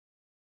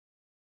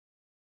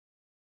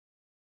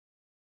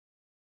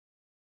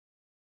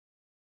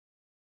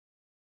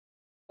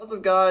What's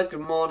up guys,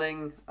 good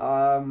morning.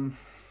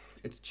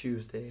 It's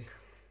Tuesday.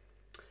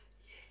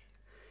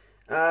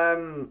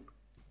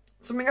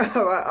 Something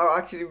I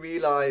actually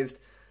realised,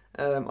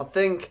 I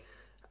think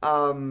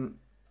I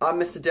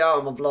missed a day out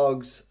on my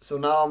vlogs, so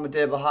now I'm a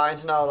day behind.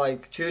 So now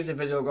like Tuesday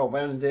video got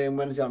Wednesday and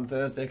Wednesday on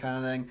Thursday kind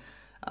of thing.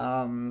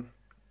 I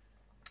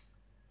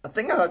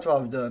think I had to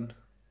have done.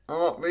 I'm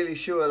not really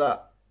sure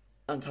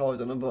that's how I've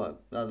done it,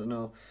 but I don't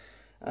know.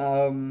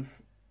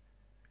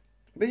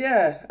 But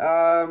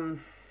yeah,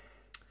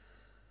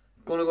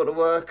 gonna go to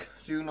work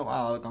soon.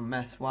 Wow, look, I'm a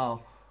mess.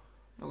 Wow,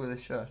 look at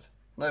this shirt.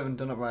 I haven't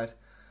done it right.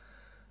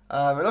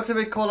 It looks a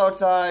bit cold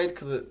outside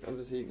because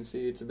obviously you can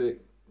see it's a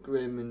bit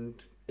grim and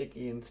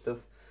icky and stuff.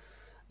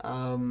 But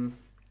I'm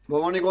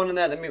only going in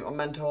there to meet my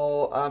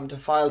mentor, to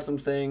file some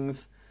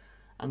things,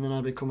 and then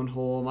I'll be coming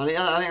home. And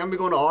I think I'll be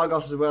going to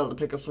Argos as well to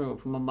pick up something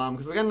from my mum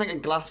because we're getting like a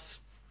glass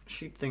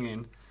sheet thing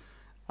in,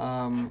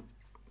 for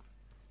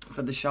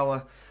the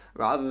shower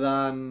rather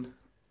than.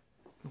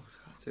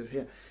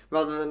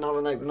 Rather than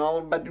having like the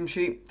normal bedroom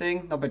sheet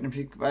thing, not bedroom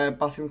sheet,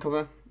 bathroom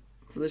cover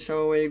for the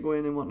shower where you go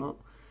in and whatnot.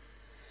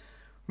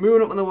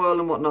 Moving up in the world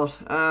and whatnot.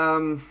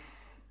 I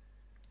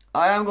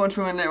am going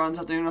swimming later on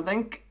this afternoon, I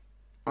think,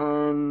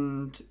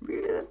 and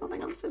really there's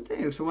nothing else to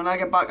do. So when I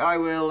get back, I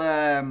will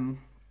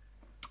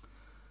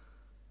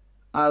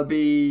I'll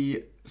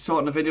be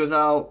sorting the videos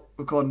out,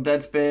 recording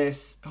Dead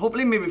Space,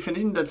 hopefully maybe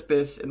finishing Dead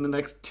Space in the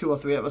next 2 or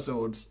 3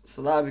 episodes.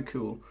 So that'd be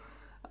cool.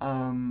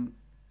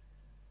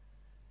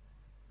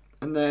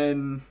 And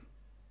then,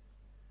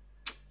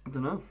 I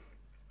don't know,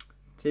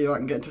 see if I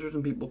can get in touch with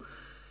some people.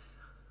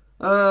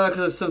 Because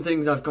there's some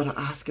things I've got to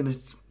ask and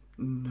it's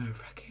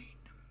nerve-wracking.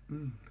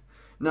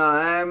 No,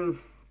 I've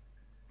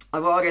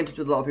got to get in touch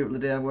with a lot of people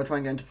today. I'm going to try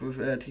and get in touch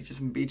with teachers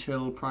from Beach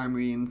Hill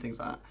Primary and things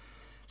like that.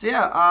 So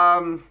yeah,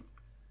 I'll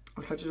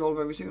catch you all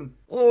very soon.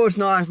 Oh, it's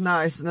nice.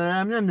 I'll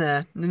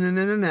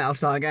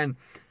start again.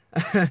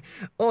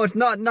 Oh, it's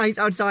not nice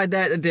outside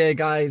there today,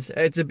 guys.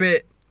 It's a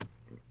bit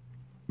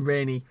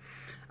rainy.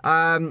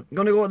 Gonna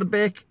go to the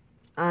bake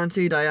and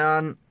see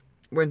Diane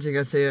when she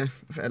gets here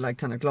at like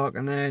 10 o'clock,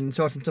 and then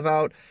sort some stuff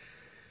out,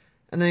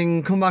 and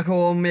then come back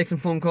home, make some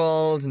phone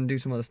calls and do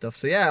some other stuff.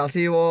 So yeah, I'll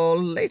see you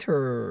all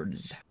later.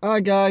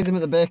 Alright guys, I'm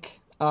at the bake.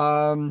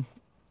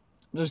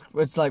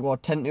 It's like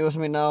what, 10 to or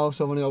something now,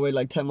 so I'm gonna go wait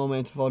like 10 more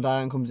minutes before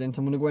Diane comes in. So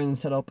I'm gonna go in and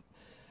set up.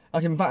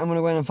 In fact, I'm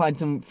gonna go in and find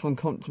some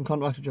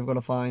contracts which I've got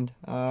to find.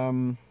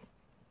 And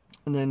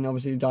then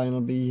obviously Diane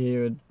will be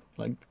here at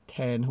like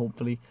 10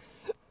 hopefully.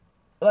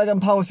 I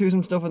can power through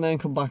some stuff and then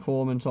come back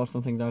home and sort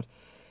some things out.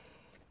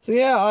 So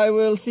yeah, I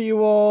will see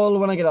you all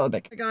when I get out of the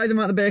bake. Hey guys, I'm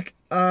at the bake.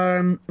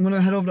 I'm going to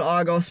head over to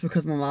Argos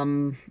because my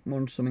mum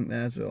wants something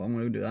there, so I'm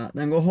going to do that.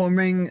 Then go home,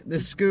 ring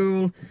the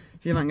school,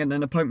 see if I can get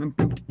an appointment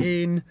booked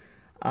in,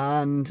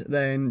 and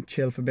then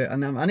chill for a bit.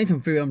 And I need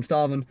some food, I'm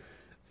starving.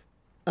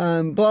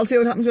 But I'll see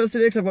what happens with us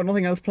today because I've got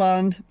nothing else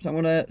planned. So I'm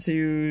going to see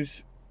you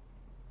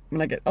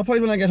when I get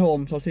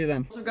home, so I'll see you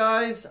then. What's up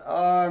guys,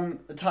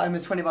 the time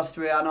is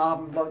 3:20. I know I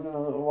haven't vlogged in a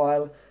little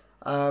while.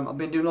 I've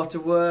been doing lots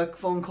of work,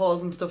 phone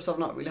calls and stuff, so I've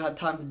not really had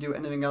time to do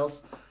anything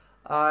else.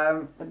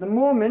 At the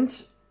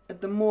moment, I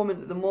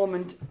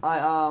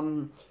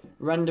am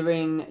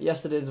rendering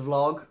yesterday's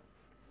vlog,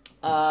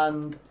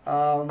 and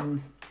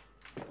after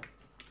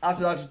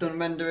that's done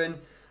rendering,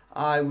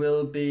 I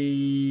will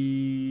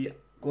be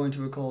going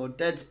to record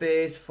Dead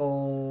Space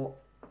for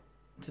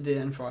today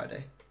and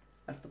Friday.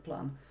 That's the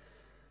plan.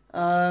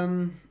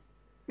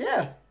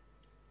 Yeah.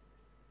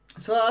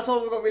 So that's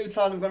all we've got really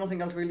planned. We've got nothing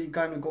else really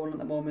kind of going at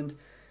the moment.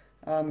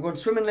 I'm going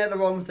swimming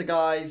later on with the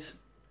guys,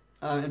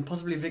 and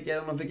possibly Vicky. I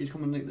don't know if Vicky's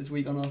coming this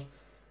week or not.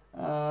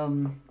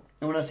 And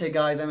when I say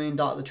guys, I mean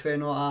Dart the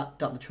Trainer,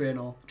 if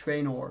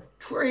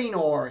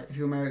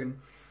you're American.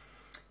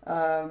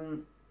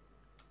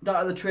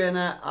 Dart the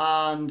Trainer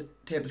and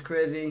Tape is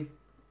Crazy.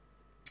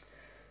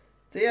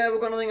 So yeah,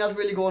 we've got nothing else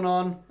really going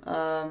on.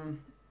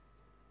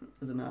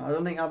 I don't know. I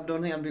don't think I'll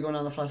be going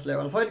down the flats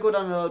later. I'll probably go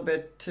down a little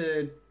bit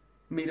to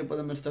meet up with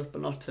them and stuff, but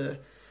not to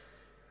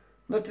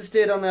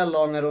stay down there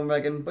long, I don't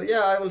reckon. But yeah,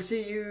 I will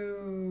see you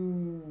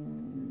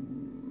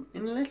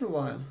in a little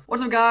while.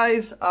 What's up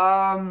guys?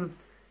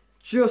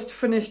 Just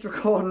finished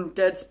recording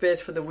Dead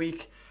Space for the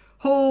week.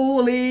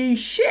 Holy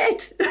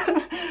shit!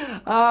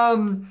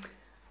 I'm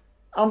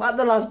at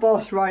the last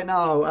boss right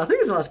now. I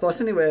think it's the last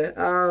boss anyway. It's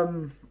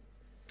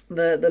not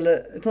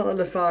the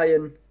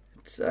Leviathan.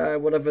 It's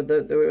whatever,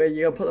 where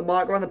you put the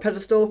marker on the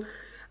pedestal.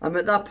 I'm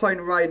at that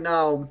point right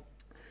now.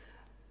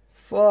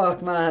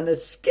 Fuck man,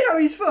 it's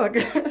scary as fuck.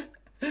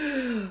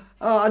 I'm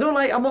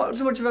not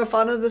so much of a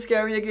fan of the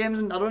scarier games,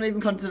 and I don't even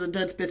consider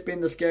Dead Space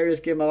being the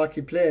scariest game I've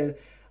actually played.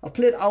 I've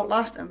played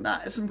Outlast, and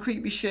that is some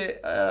creepy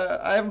shit.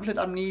 I haven't played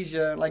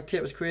Amnesia like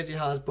Tape was Crazy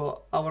has,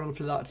 but I want to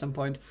play that at some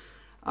point.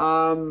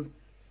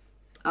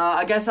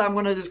 I guess I'm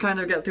going to just kind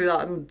of get through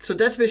that. And so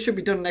Dead Space should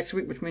be done next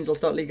week, which means I'll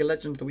start League of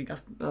Legends the week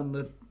after, on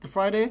the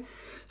Friday.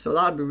 So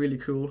that'd be really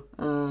cool.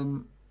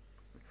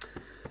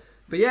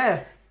 But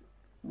yeah,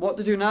 what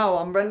to do now?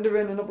 I'm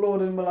rendering and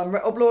uploading. Well, I'm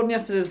uploading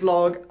yesterday's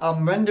vlog.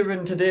 I'm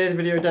rendering today's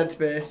video, Dead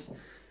Space.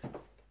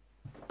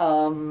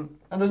 And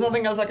there's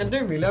nothing else I can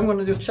do really. I'm going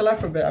to just chill out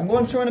for a bit. I'm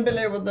going swimming a bit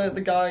later with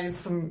the guys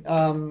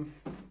from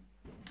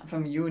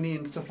uni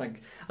and stuff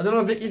like. I don't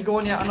know if Vicky's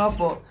going yet or not,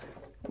 but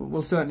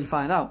we'll certainly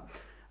find out.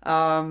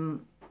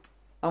 I'm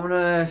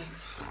gonna.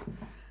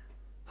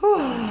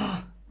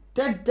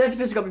 Dead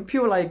space got me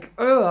pure like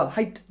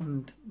height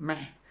and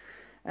meh.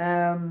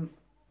 But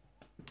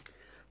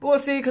we'll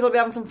see, because I'll be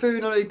having some food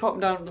and I'll be popping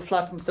down to the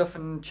flats and stuff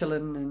and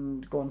chilling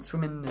and going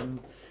swimming and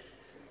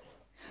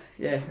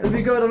yeah, it'll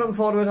be good. I'm looking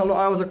forward to it.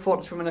 I always look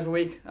forward to swimming every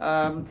week.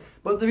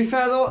 But to be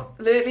fair though,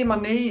 lately my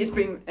knee has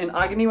been in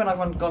agony when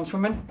I've gone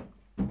swimming.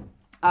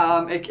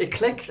 It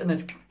clicks and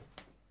it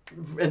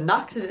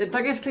knocks. It's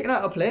like it's clicking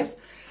out of place,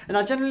 and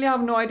I generally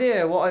have no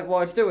idea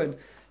what it's doing.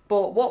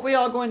 But what we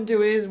are going to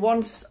do is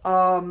once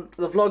the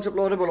vlog's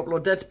uploaded, we'll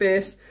upload Dead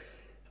Space,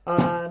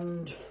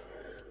 and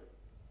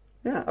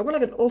yeah, I've got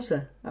like an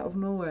ulcer out of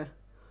nowhere,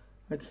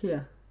 like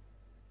here.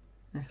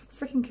 Yeah,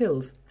 freaking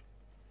kills.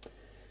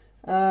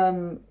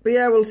 But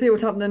yeah, we'll see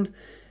what's happening.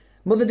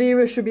 Mother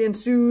Dearest should be in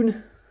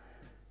soon,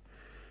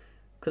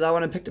 because I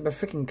went and picked up a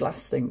freaking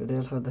glass thing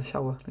today for the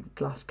shower, like a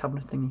glass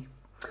cabinet thingy.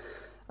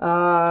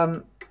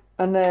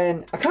 And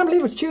then I can't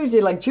believe it's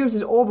Tuesday. Like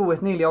Tuesday's over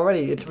with nearly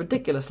already. It's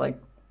ridiculous. Like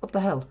what the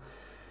hell?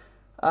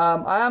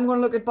 I am going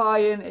to look at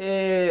buying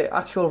a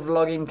actual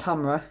vlogging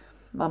camera.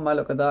 I might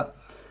look at that.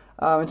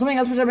 And something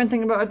else which I've been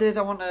thinking about is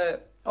I want to.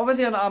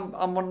 Obviously,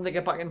 I'm wanting to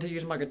get back into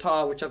using my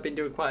guitar, which I've been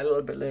doing quite a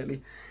little bit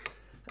lately.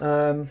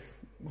 Why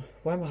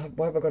have I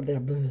got there?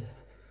 Bleh.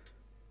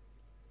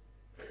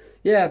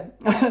 Yeah,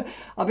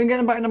 I've been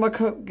getting back into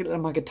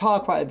my guitar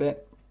quite a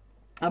bit.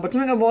 But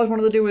something I've always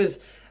wanted to do is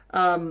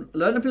learn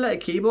to play like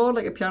a keyboard,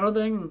 like a piano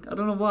thing. I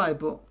don't know why,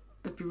 but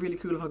it'd be really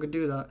cool if I could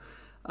do that.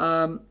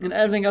 And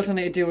everything else I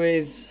need to do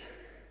is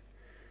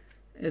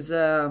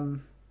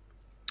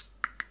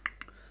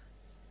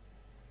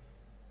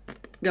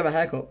get a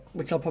haircut,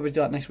 which I'll probably do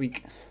that next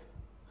week,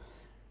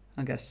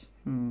 I guess.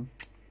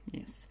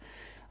 Yes.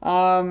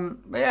 But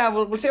yeah,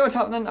 we'll see what's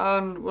happening,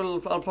 and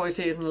I'll probably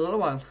see you in a little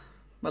while.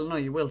 Well, no,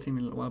 you will see me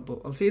in a little while, but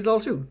I'll see you all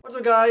soon. What's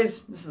up,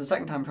 guys? This is the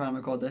second time trying to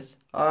record this.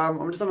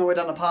 I'm just on my way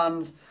down to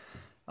Pans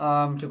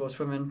to go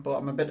swimming, but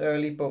I'm a bit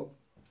early, but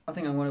I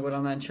think I'm going to go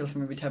down there and chill for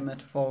maybe 10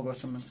 minutes before we go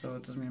swimming, so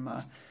it doesn't really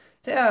matter.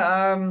 So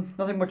yeah,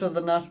 nothing much other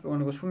than that. We're going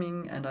to go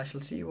swimming, and I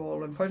shall see you all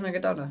when I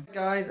get down there.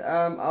 Guys,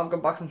 I've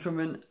got back from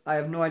swimming. I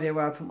have no idea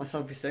where I put my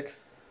selfie stick,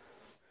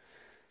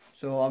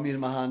 so I'm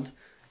using my hand.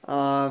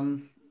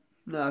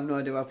 No, I have no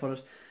idea where I put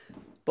it,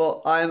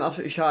 but I am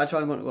absolutely shy, so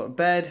I'm going to go to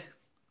bed.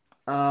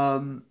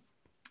 So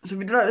if you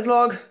did like the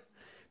vlog,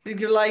 please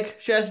give it a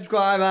like, share,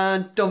 subscribe,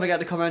 and don't forget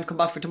to comment, come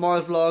back for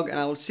tomorrow's vlog, and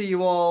I will see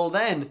you all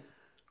then.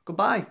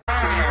 Goodbye.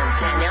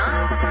 Tanya,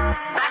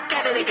 back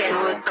at it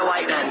again with the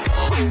white guns.